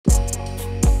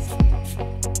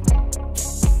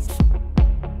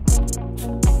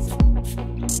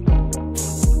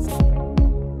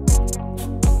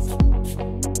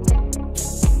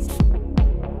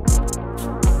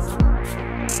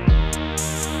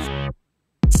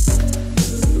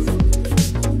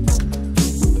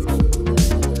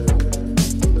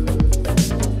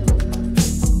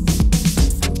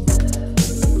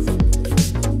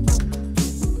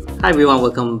Hi everyone,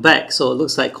 welcome back. So it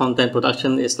looks like content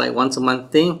production is like once a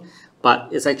month thing, but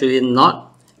it's actually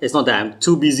not. It's not that I'm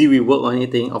too busy with work or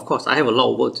anything. Of course, I have a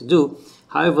lot of work to do.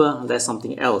 However, there's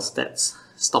something else that's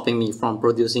stopping me from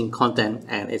producing content,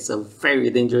 and it's a very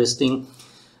dangerous thing.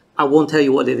 I won't tell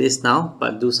you what it is now,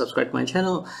 but do subscribe to my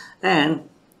channel and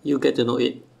you get to know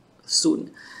it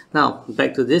soon. Now,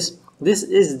 back to this. This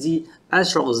is the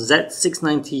ASRock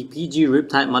Z690 PG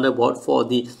Riptide motherboard for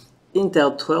the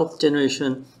Intel 12th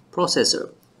generation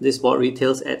processor. This board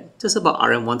retails at just about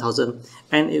RM1000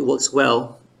 and it works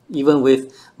well even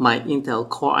with my Intel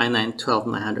Core i9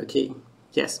 12900K.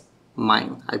 Yes,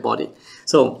 mine, I bought it.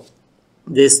 So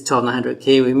this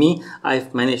 12900K with me,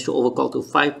 I've managed to overclock to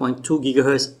 5.2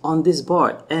 GHz on this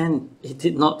board and it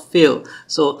did not fail.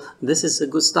 So this is the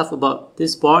good stuff about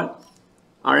this board.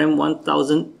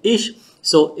 RM1000-ish,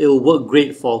 so it will work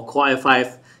great for Core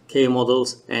i5K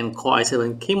models and Core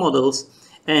i7K models.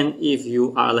 And if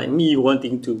you are like me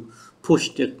wanting to push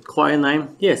the Core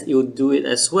i9, yes, it will do it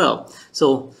as well.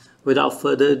 So without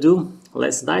further ado,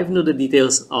 let's dive into the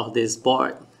details of this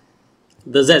board.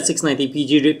 The Z690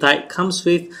 PG Riptide comes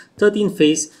with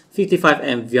 13-phase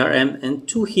 55M VRM and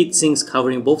 2 heatsinks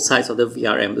covering both sides of the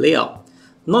VRM layout.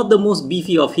 Not the most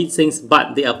beefy of heatsinks,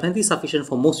 but they are plenty sufficient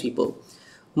for most people.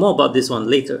 More about this one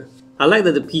later. I like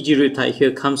that the PG Riptide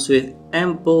here comes with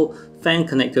ample fan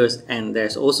connectors and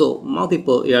there's also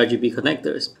multiple ARGB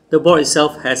connectors. The board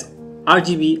itself has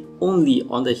RGB only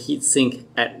on the heatsink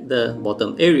at the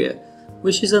bottom area,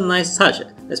 which is a nice touch,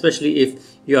 especially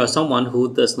if you are someone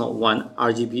who does not want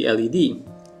RGB LED.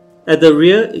 At the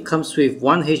rear, it comes with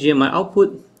one HDMI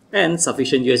output and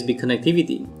sufficient USB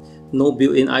connectivity. No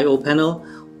built-in I/O panel,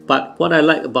 but what I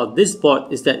like about this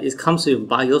board is that it comes with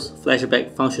BIOS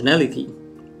flashback functionality.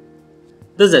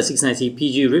 The Z690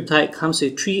 PG Riptide comes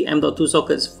with 3 M.2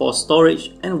 sockets for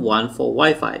storage and 1 for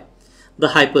Wi-Fi. The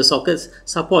Hyper sockets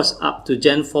supports up to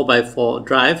Gen 4x4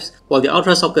 drives, while the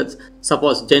Ultra socket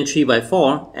supports Gen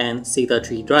 3x4 and SATA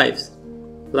 3 drives.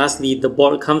 Lastly, the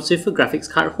board comes with a graphics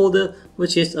card holder,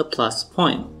 which is a plus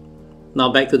point.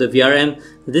 Now back to the VRM.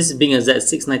 This being a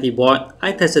Z690 board,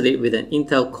 I tested it with an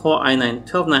Intel Core i9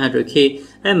 12900K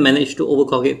and managed to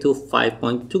overclock it to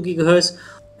 5.2 GHz,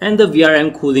 and the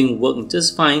VRM cooling worked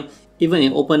just fine even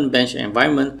in open bench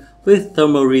environment, with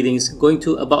thermal readings going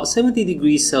to about 70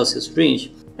 degrees Celsius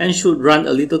range, and should run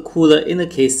a little cooler in a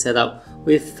case setup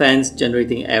with fans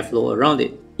generating airflow around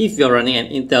it. If you're running an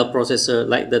Intel processor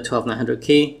like the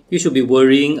 12900K, you should be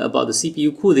worrying about the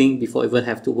CPU cooling before you even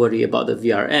have to worry about the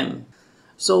VRM.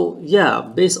 So yeah,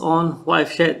 based on what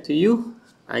I've shared to you,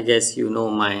 I guess you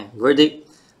know my verdict.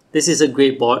 This is a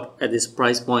great board at this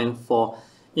price point for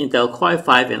Intel Core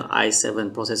i5 and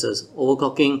i7 processors.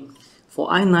 Overclocking for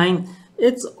i9,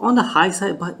 it's on the high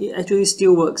side, but it actually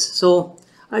still works. So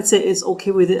I'd say it's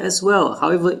okay with it as well.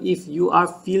 However, if you are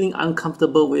feeling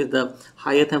uncomfortable with the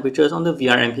higher temperatures on the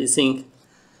VRM heatsink,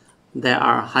 there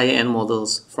are higher end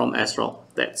models from ASRock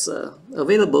that's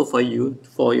available for you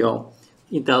for your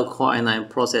Intel Core i9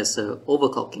 processor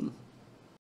overclocking.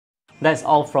 That's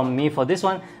all from me for this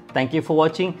one. Thank you for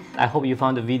watching. I hope you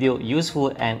found the video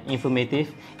useful and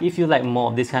informative. If you like more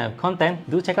of this kind of content,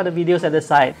 do check out the videos at the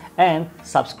side and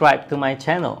subscribe to my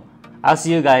channel. I'll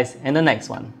see you guys in the next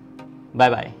one. Bye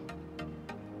bye.